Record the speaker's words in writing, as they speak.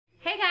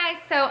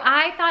guys, so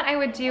I thought I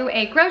would do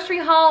a grocery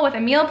haul with a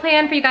meal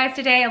plan for you guys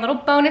today, a little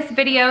bonus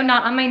video,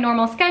 not on my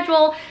normal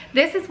schedule.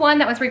 This is one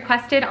that was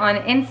requested on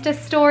Insta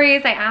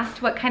stories. I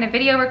asked what kind of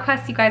video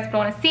requests you guys would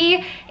want to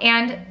see,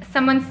 and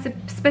someone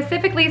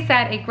specifically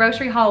said a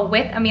grocery haul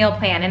with a meal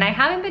plan. And I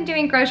haven't been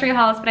doing grocery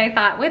hauls, but I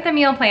thought with a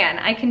meal plan,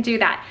 I can do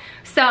that.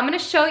 So I'm gonna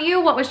show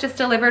you what was just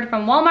delivered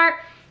from Walmart.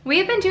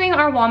 We've been doing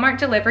our Walmart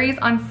deliveries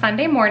on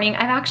Sunday morning.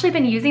 I've actually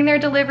been using their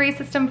delivery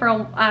system for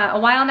a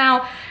while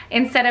now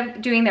instead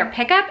of doing their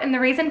pickup, and the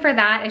reason for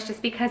that is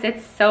just because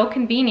it's so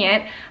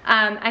convenient.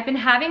 I've been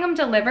having them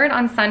delivered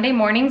on Sunday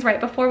mornings right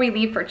before we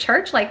leave for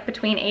church, like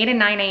between 8 and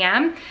 9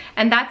 a.m.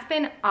 and that's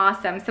been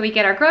awesome. So we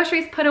get our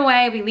groceries put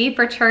away, we leave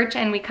for church,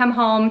 and we come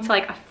home to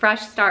like a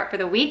fresh start for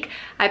the week.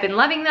 I've been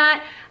loving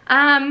that.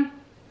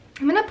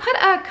 I'm gonna put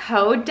a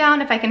code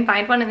down if I can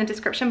find one in the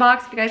description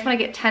box if you guys wanna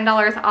get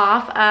 $10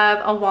 off of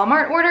a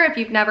Walmart order if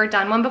you've never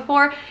done one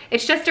before.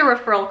 It's just a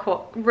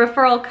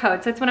referral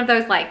code. So it's one of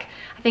those, like,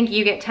 I think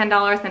you get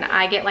 $10 and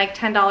I get like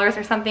 $10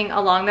 or something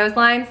along those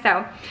lines.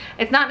 So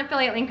it's not an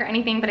affiliate link or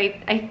anything, but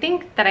I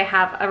think that I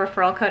have a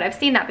referral code. I've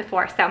seen that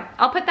before. So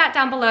I'll put that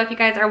down below if you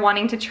guys are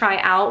wanting to try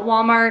out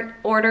Walmart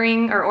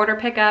ordering or order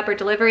pickup or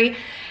delivery.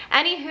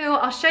 Anywho,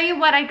 I'll show you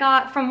what I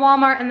got from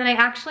Walmart, and then I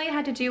actually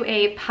had to do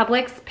a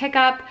Publix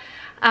pickup.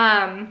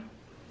 I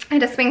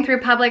had to swing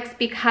through Publix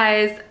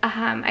because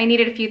I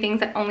needed a few things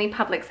that only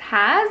Publix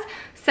has.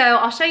 So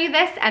I'll show you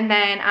this, and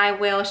then I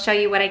will show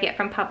you what I get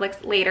from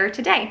Publix later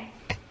today.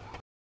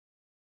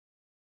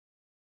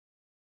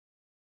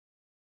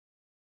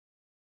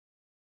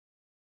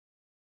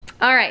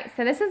 All right,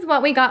 so this is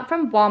what we got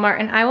from Walmart,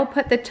 and I will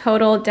put the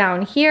total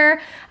down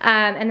here,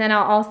 and then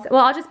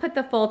I'll just put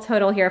the full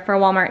total here for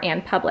Walmart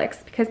and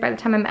Publix, because by the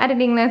time I'm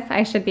editing this,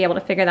 I should be able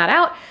to figure that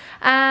out.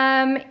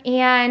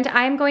 And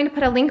I'm going to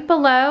put a link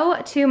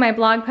below to my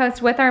blog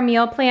post with our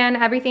meal plan,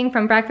 everything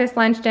from breakfast,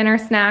 lunch, dinner,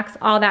 snacks,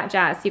 all that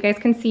jazz. So you guys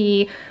can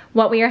see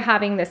what we are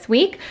having this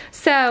week.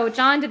 So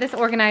John did this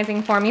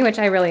organizing for me, which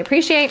I really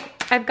appreciate.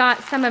 I've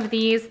got some of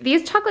these.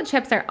 These chocolate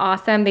chips are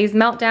awesome. These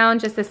melt down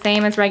just the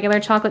same as regular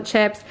chocolate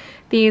chips.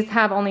 These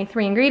have only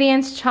 3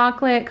 ingredients: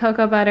 chocolate,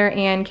 cocoa butter,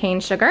 and cane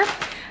sugar.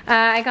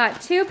 I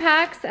got 2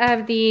 packs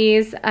of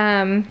these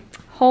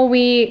whole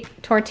wheat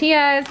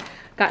tortillas.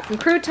 Got some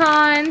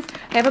croutons.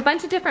 I have a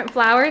bunch of different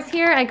flours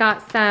here. I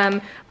got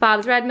some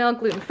Bob's Red Mill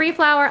gluten-free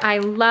flour. I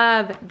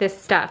love this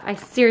stuff. I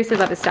seriously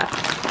love this stuff.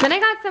 Then I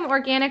got some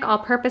organic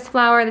all-purpose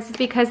flour. This is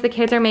because the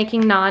kids are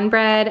making naan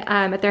bread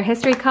at their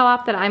history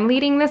co-op that I'm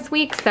leading this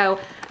week. So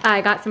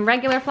I got some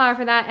regular flour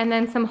for that, and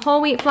then some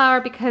whole wheat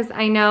flour because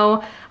I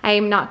know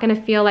I'm not gonna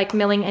feel like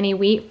milling any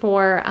wheat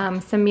for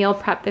some meal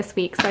prep this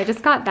week. So I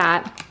just got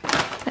that.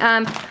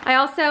 I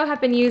also have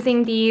been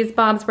using these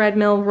Bob's Red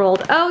Mill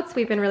rolled oats.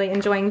 We've been really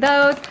enjoying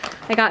those.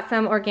 I got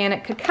some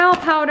organic cacao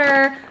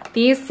powder.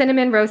 These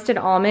cinnamon roasted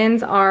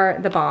almonds are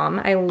the bomb.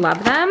 I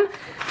love them.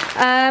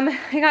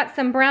 I got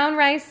some brown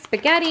rice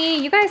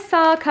spaghetti. You guys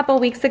saw a couple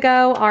weeks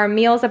ago our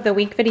meals of the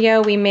week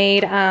video. We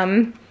made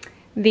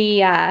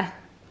the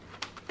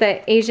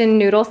Asian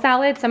noodle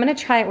salad. So I'm gonna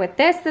try it with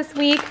this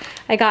week.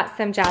 I got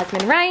some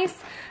jasmine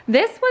rice.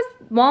 This was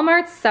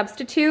Walmart's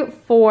substitute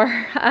for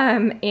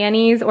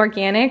Annie's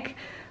organic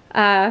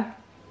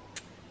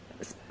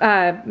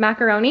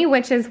macaroni,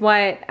 which is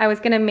what I was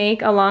gonna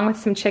make along with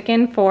some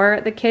chicken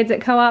for the kids at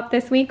co-op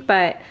this week,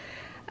 but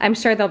I'm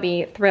sure they'll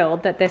be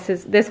thrilled that this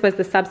was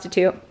the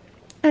substitute.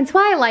 That's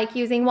why I like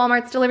using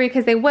Walmart's delivery,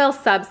 because they will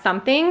sub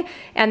something,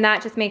 and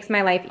that just makes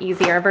my life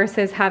easier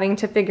versus having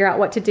to figure out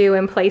what to do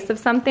in place of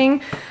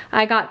something.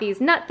 I got these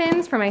nut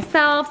thins for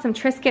myself, some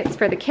Triscuits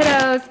for the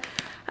kiddos,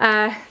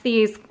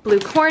 these blue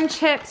corn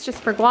chips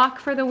just for guac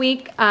for the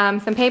week,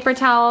 some paper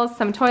towels,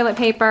 some toilet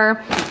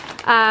paper.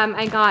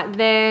 I got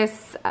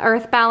this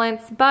Earth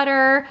Balance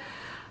butter.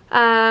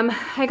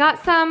 I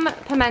got some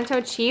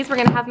pimento cheese. We're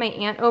gonna have my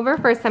aunt over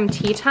for some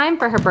tea time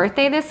for her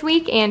birthday this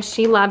week, and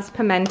she loves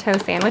pimento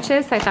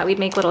sandwiches, so I thought we'd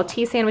make little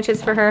tea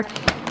sandwiches for her.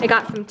 I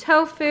got some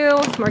tofu,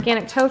 some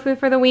organic tofu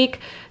for the week.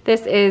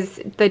 This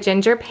is the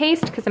ginger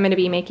paste, because I'm gonna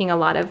be making a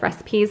lot of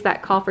recipes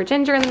that call for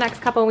ginger in the next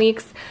couple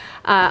weeks.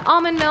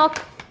 Almond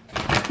milk.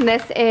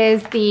 This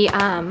is the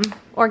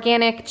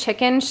organic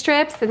chicken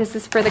strips. So this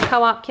is for the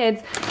co-op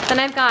kids. Then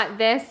I've got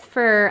this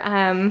for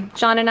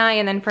John and I,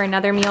 and then for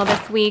another meal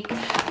this week.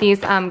 These,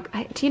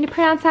 do you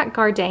pronounce that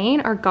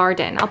Garden or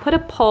Garden? I'll put a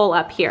poll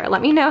up here.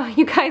 Let me know how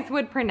you guys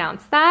would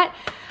pronounce that.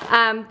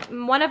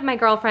 One of my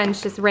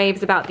girlfriends just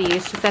raves about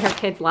these. She said her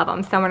kids love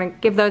them, so I'm gonna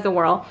give those a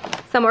whirl.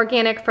 Some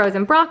organic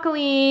frozen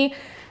broccoli.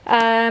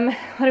 What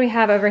do we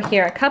have over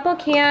here? A couple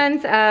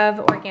cans of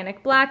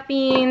organic black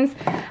beans.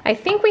 I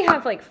think we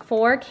have like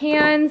 4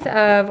 cans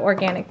of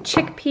organic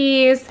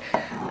chickpeas.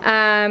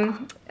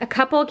 A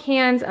couple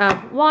cans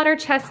of water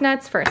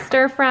chestnuts for a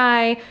stir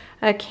fry.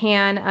 A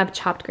can of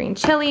chopped green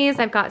chilies.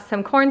 I've got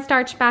some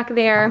cornstarch back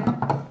there.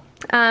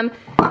 Then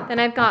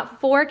I've got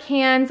 4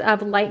 cans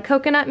of light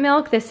coconut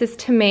milk. This is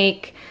to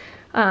make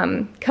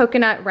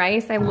coconut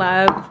rice. I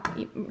love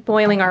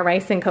boiling our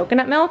rice in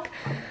coconut milk.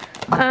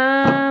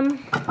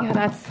 Yeah,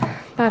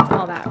 that's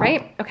all that,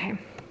 right? Okay.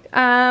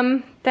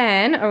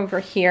 Then over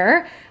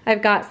here,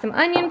 I've got some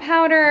onion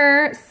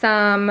powder,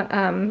 some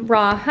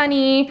raw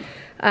honey,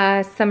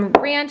 some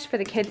ranch for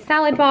the kids'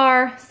 salad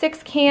bar,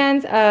 6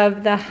 cans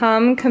of the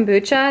Hum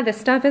kombucha. This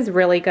stuff is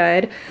really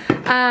good.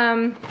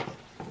 Some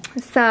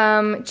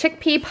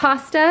chickpea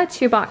pasta,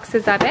 2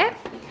 boxes of it.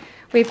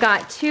 We've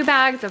got 2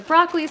 bags of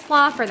broccoli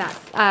slaw for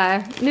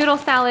that noodle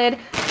salad,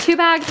 2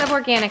 bags of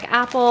organic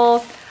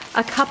apples,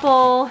 a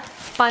couple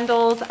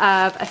bundles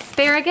of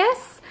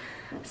asparagus,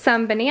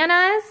 some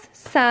bananas,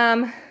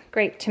 some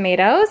grape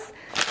tomatoes.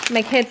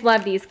 My kids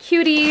love these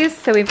cuties,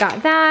 so we've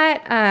got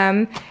that.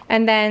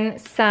 And then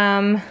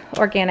some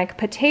organic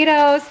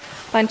potatoes,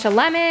 a bunch of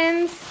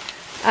lemons,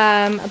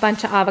 a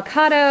bunch of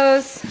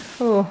avocados.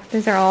 Oh,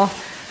 these are all,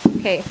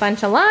 okay, a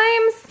bunch of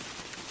limes,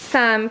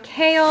 some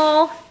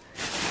kale,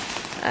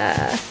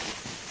 let's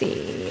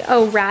see,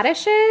 oh,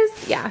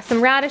 radishes. Yeah,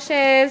 some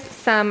radishes,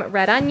 some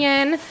red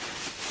onion,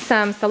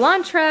 some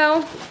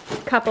cilantro,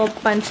 a couple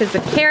bunches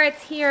of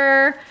carrots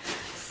here,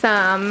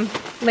 some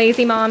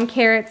Lazy Mom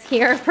carrots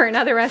here for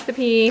another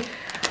recipe,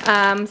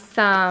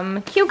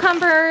 some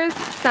cucumbers,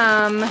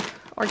 some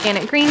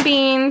organic green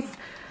beans,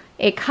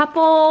 a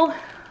couple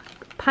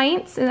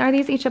pints. Are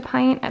these each a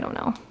pint? I don't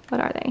know.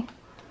 What are they?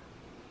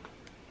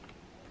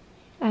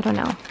 I don't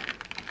know.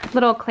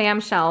 Little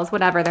clamshells,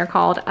 whatever they're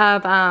called,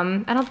 of,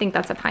 I don't think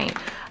that's a pint,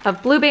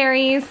 of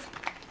blueberries,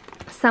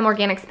 some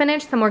organic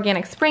spinach, some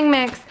organic spring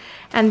mix,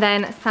 and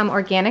then some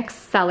organic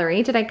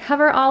celery. Did I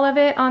cover all of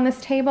it on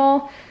this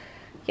table?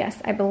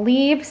 Yes, I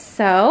believe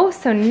so.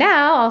 So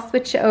now I'll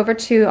switch over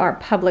to our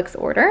Publix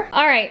order.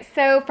 All right,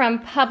 so from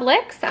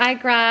Publix, I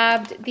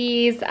grabbed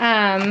these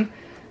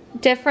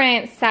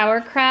different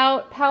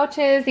sauerkraut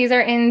pouches. These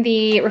are in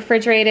the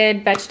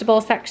refrigerated vegetable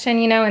section,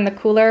 you know, in the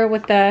cooler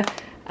with the,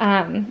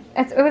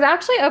 it was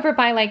actually over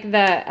by like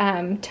the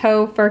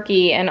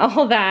Tofurky and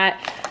all that.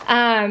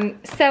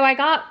 So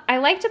I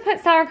like to put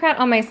sauerkraut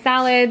on my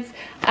salads,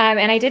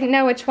 and I didn't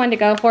know which one to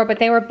go for, but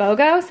they were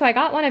BOGO, so I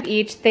got one of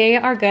each. They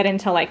are good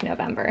until like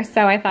November,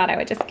 so I thought I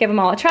would just give them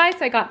all a try.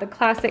 So I got the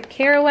classic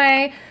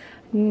caraway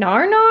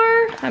Nar,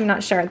 I'm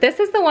not sure. This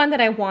is the one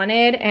that I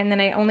wanted, and then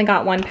I only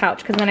got 1 pouch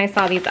because then I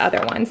saw these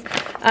other ones.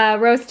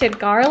 Roasted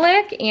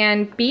garlic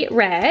and beet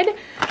red.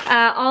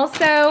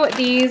 Also,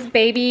 these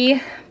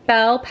baby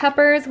bell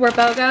peppers were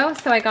BOGO,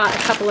 so I got a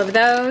couple of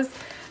those.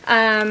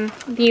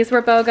 These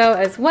were BOGO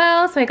as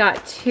well, so I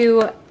got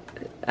 2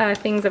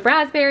 things of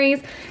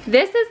raspberries.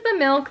 This is the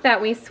milk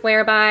that we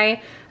swear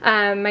by.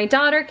 My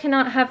daughter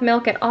cannot have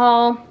milk at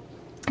all,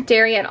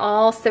 dairy at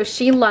all, so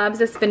she loves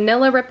this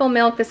vanilla Ripple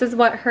milk. This is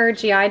what her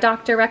GI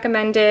doctor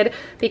recommended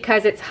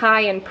because it's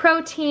high in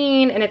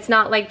protein and it's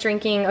not like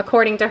drinking,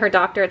 according to her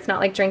doctor, it's not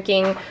like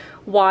drinking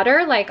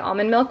water like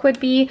almond milk would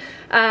be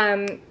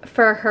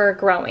for her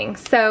growing.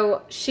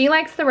 So she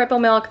likes the Ripple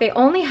milk. They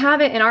only have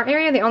it in our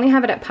area. They only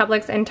have it at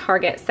Publix and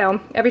Target. So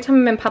every time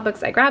I'm in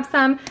Publix, I grab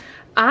some.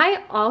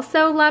 I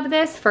also love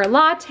this for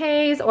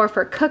lattes or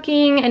for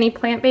cooking any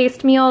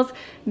plant-based meals.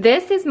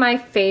 This is my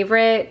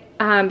favorite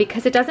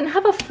because it doesn't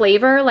have a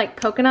flavor like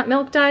coconut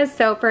milk does.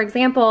 So for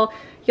example,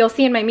 you'll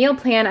see in my meal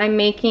plan, I'm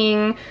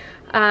making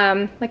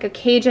like a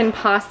Cajun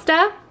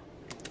pasta.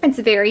 It's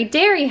very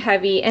dairy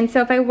heavy, and so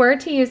if I were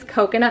to use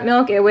coconut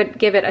milk, it would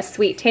give it a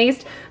sweet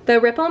taste. The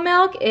Ripple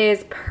milk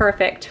is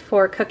perfect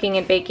for cooking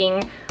and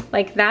baking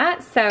like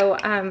that, so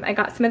I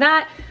got some of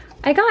that.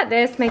 I got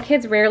this. My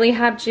kids rarely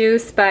have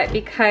juice, but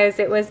because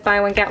it was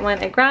buy one, get one,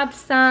 I grabbed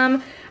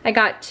some. I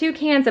got 2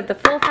 cans of the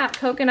full fat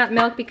coconut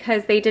milk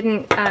because they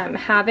didn't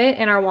have it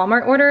in our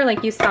Walmart order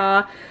like you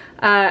saw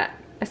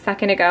a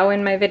second ago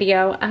in my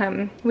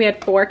video. We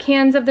had 4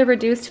 cans of the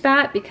reduced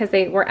fat because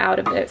they were out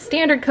of the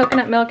standard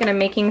coconut milk, and I'm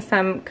making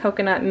some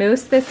coconut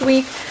mousse this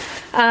week.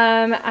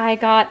 I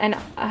got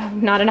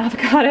not an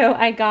avocado,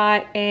 I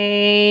got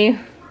a,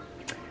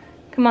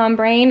 come on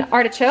brain,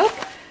 artichoke.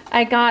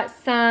 I got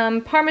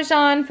some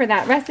Parmesan for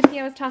that recipe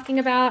I was talking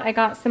about. I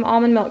got some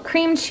almond milk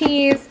cream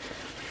cheese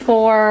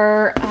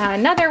for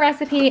another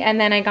recipe, and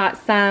then I got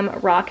some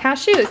raw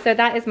cashews. So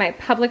that is my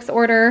Publix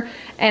order,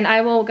 and I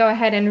will go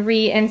ahead and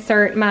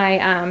reinsert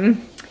my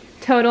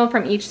total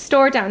from each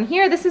store down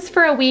here. This is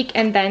for a week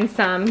and then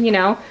some, you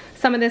know,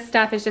 some of this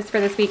stuff is just for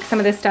this week, some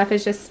of this stuff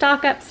is just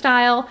stock up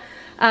style.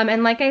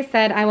 And like I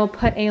said, I will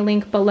put a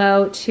link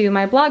below to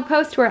my blog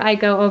post where I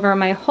go over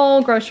my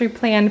whole grocery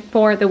plan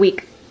for the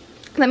week.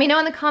 Let me know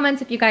in the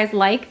comments if you guys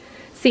like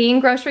seeing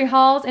grocery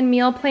hauls and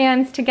meal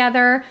plans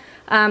together.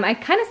 I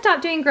kind of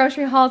stopped doing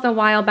grocery hauls a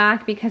while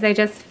back because I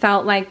just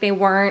felt like they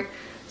weren't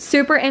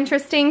super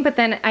interesting, but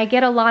then I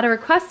get a lot of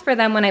requests for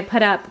them when I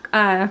put up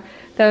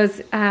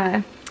those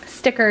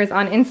stickers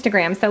on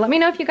Instagram. So let me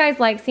know if you guys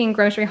like seeing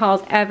grocery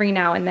hauls every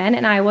now and then,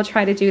 and I will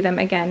try to do them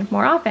again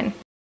more often.